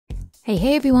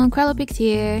Hey everyone, Cralopix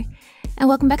here, and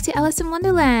welcome back to Alice in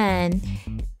Wonderland.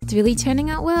 It's really turning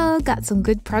out well, got some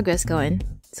good progress going,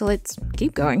 so let's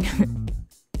keep going.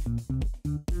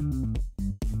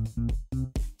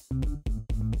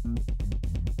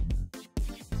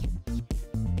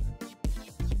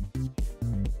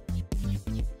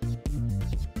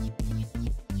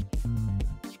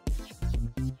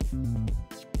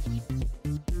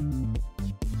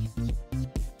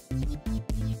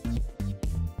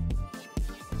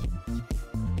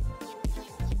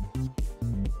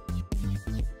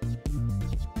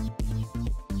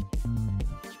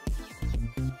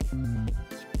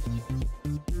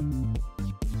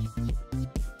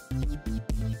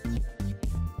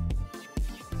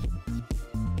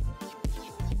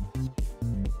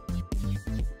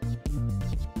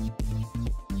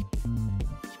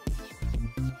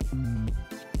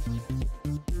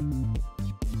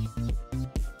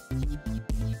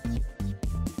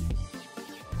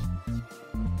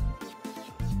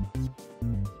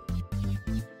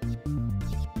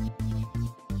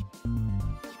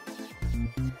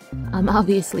 I'm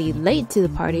obviously late to the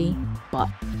party, but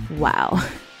wow,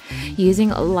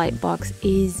 using a light box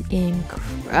is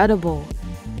incredible.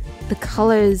 The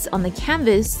colors on the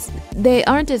canvas, they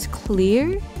aren't as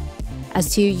clear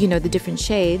as to, the different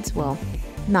shades. Well,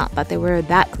 not that they were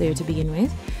that clear to begin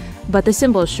with, but the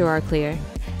symbols sure are clear,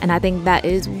 and I think that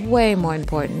is way more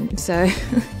important. So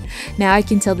now I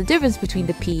can tell the difference between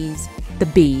the P's, the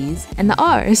B's, and the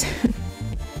R's.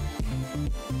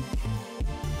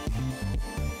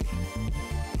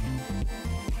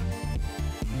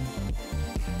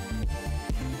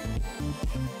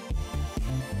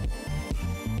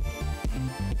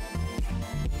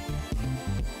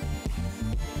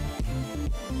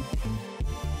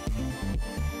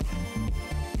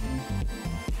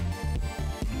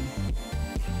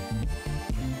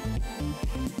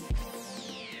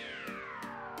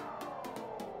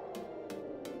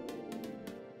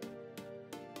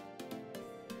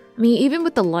 I mean, even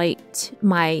with the light,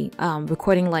 my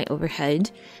recording light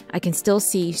overhead, I can still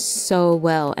see so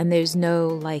well, and there's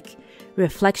no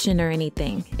reflection or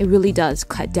anything. It really does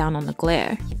cut down on the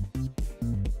glare.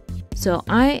 So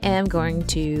I am going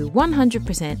to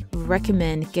 100%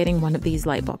 recommend getting one of these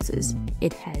light boxes.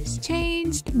 It has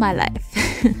changed my life.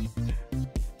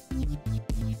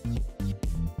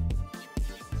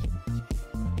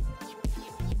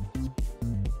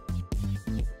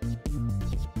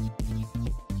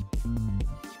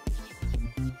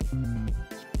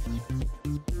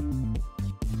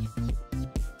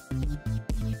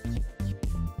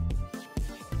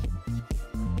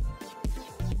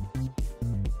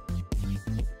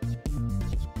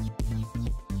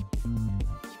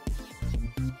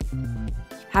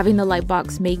 Having the light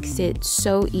box makes it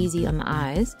so easy on the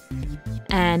eyes,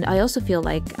 and I also feel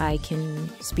like I can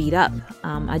speed up.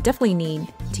 I definitely need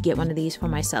to get one of these for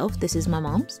myself. This is my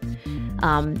mom's.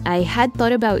 I had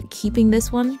thought about keeping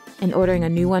this one and ordering a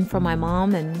new one for my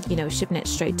mom and, shipping it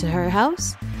straight to her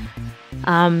house.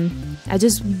 I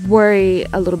just worry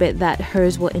a little bit that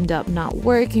hers will end up not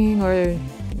working or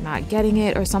not getting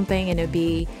it or something, and it'd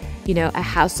be, a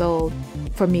hassle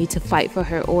for me to fight for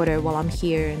her order while I'm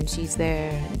here and she's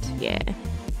there, and yeah.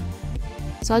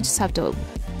 So I'll just have to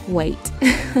wait.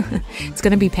 It's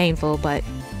gonna be painful, but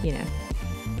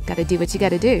gotta do what you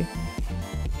gotta do.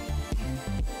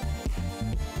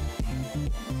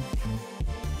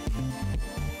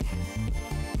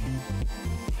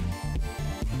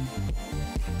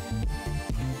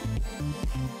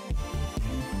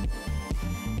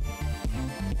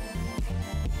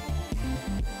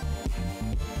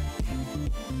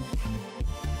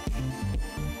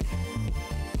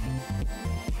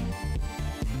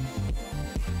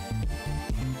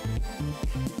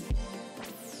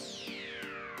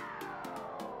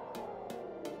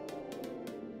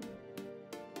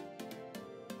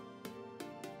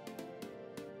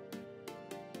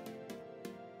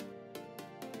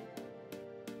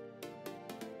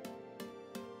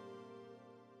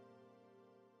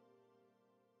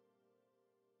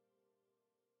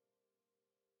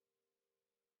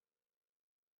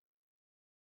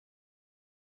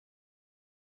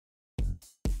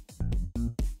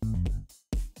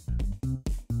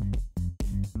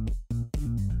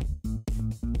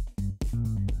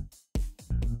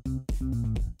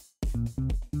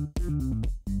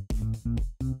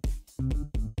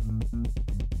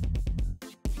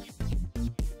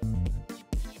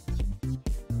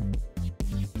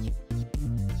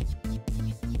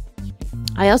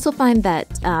 I also find that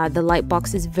the light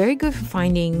box is very good for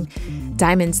finding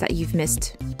diamonds that you've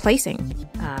missed placing.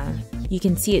 You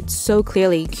can see it so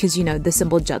clearly because, you know, the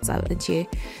symbol juts out at you.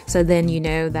 So then you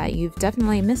know that you've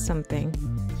definitely missed something.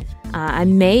 I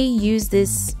may use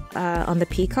this on the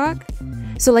peacock.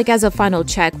 So like as a final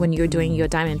check when you're doing your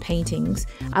diamond paintings,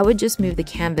 I would just move the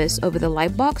canvas over the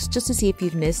light box just to see if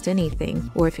you've missed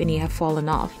anything or if any have fallen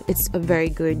off. It's a very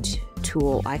good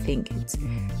tool, I think. It's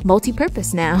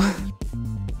multi-purpose now.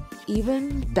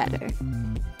 Even better.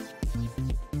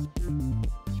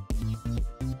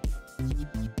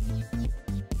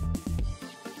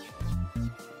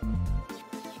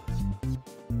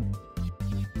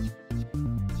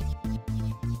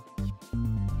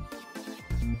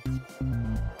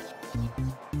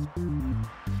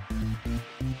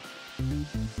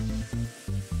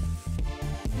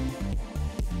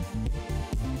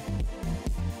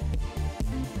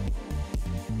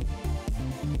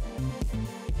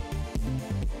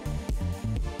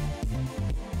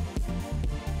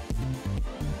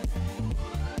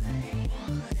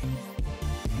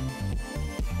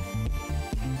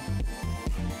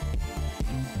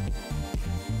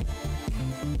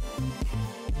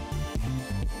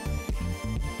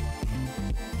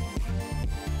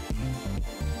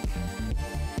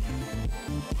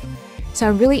 So I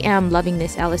really am loving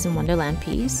this Alice in Wonderland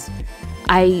piece.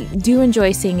 I do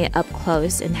enjoy seeing it up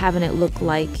close and having it look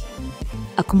like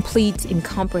a complete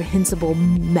incomprehensible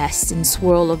mess and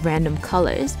swirl of random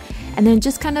colors, and then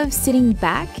just kind of sitting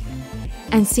back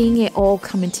and seeing it all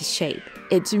come into shape.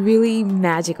 It's really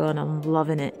magical and I'm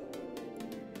loving it.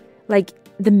 Like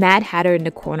the Mad Hatter in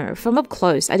the corner, from up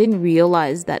close, I didn't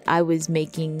realize that I was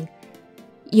making,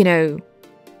 you know,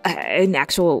 an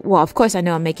actual, well, of course I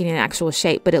know I'm making an actual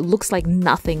shape, but it looks like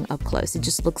nothing up close. It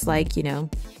just looks like, you know,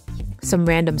 some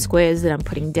random squares that I'm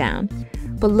putting down.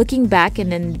 But looking back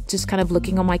and then just kind of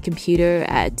looking on my computer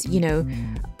at, you know,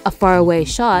 a far away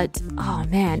shot, oh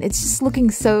man, it's just looking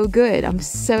so good. I'm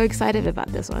so excited about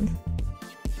this one.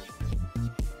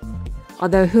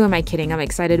 Although, who am I kidding? I'm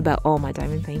excited about all my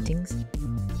diamond paintings.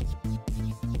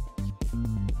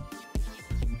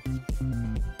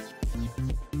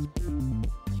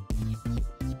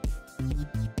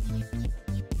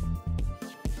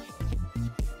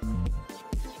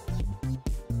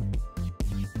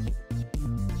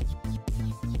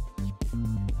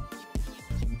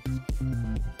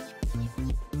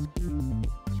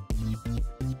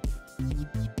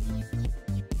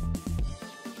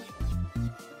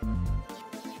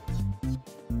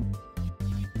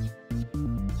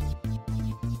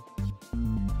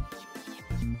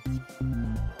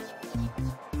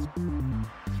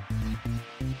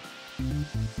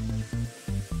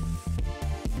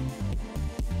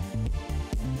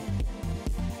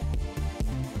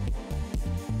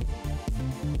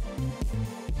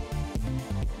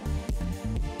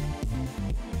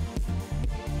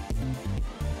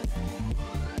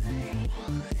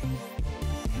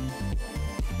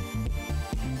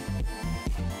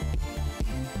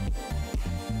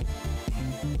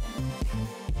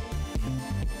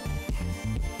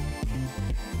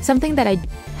 Something that I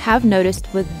have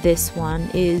noticed with this one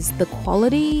is the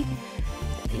quality,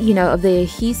 you know, of the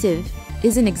adhesive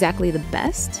isn't exactly the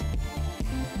best.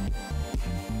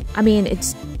 I mean,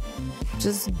 it's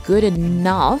just good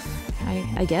enough,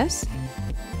 I guess.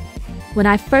 When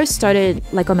I first started,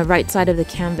 like on the right side of the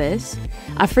canvas,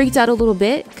 I freaked out a little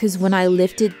bit because when I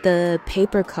lifted the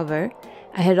paper cover,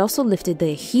 I had also lifted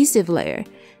the adhesive layer,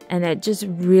 and it just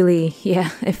really,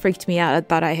 yeah, it freaked me out. I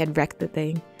thought I had wrecked the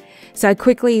thing. So I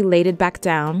quickly laid it back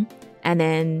down and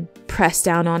then pressed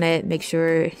down on it, make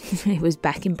sure it was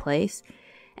back in place.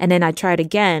 And then I tried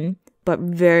again, but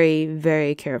very,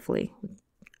 very carefully.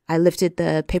 I lifted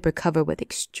the paper cover with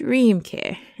extreme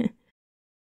care.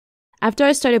 After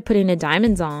I started putting the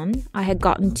diamonds on, I had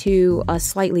gotten to a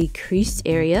slightly creased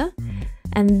area,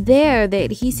 and there the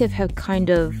adhesive had kind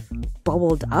of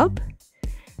bubbled up.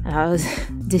 And I was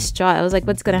distraught. I was like,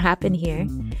 what's going to happen here?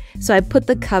 So I put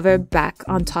the cover back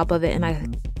on top of it and I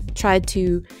tried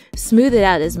to smooth it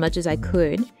out as much as I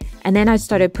could. And then I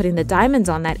started putting the diamonds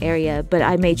on that area, but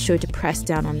I made sure to press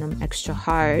down on them extra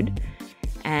hard.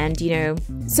 And, you know,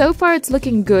 so far it's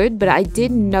looking good, but I did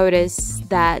notice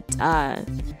that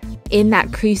in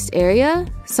that creased area,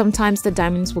 sometimes the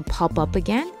diamonds will pop up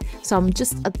again. So I'm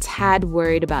just a tad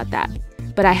worried about that.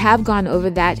 But I have gone over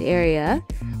that area,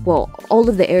 well, all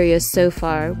of the areas so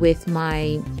far with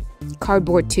my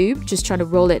cardboard tube, just trying to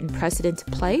roll it and press it into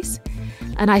place.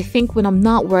 And I think when I'm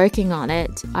not working on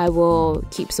it, I will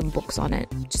keep some books on it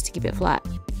just to keep it flat.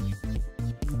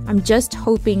 I'm just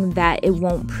hoping that it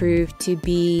won't prove to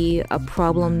be a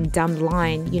problem down the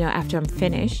line, you know, after I'm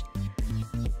finished.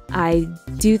 I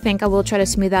do think I will try to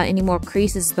smooth out any more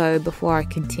creases though before I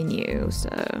continue, so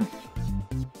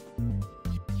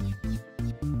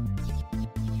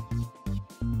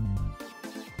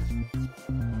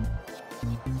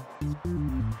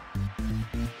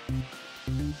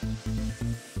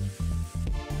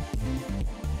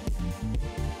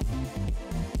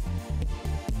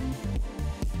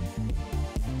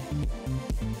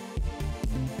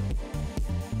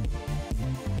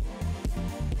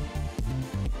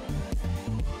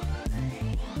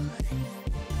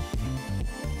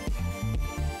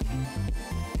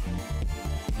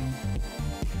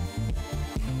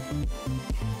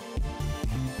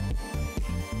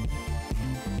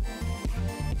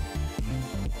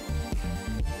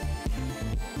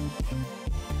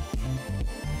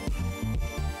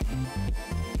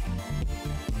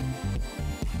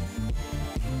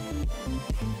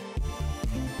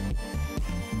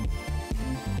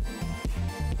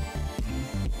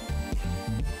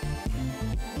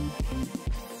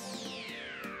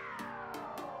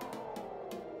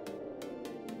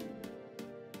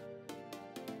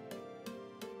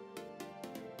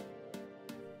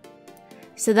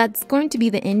So that's going to be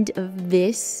the end of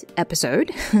this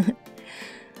episode.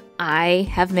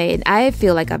 I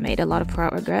feel like I've made a lot of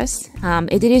progress.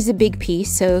 It is a big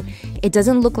piece, so it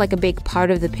doesn't look like a big part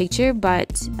of the picture,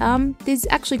 but there's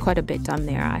actually quite a bit done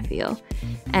there, I feel.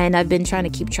 And I've been trying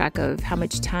to keep track of how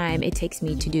much time it takes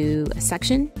me to do a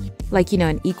section, like, you know,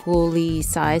 an equally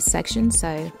sized section. So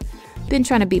I've been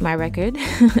trying to beat my record.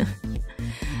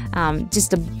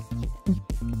 Just a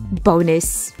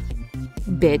bonus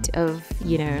bit of,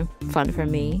 you know, fun for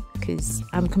me, because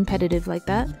I'm competitive like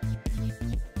that.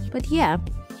 But yeah,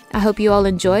 I hope you all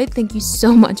enjoyed. Thank you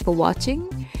so much for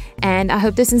watching. And I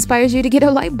hope this inspires you to get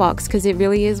a light box, because it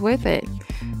really is worth it.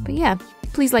 But yeah,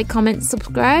 please like, comment,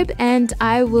 subscribe, and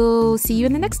I will see you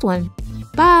in the next one.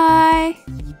 Bye!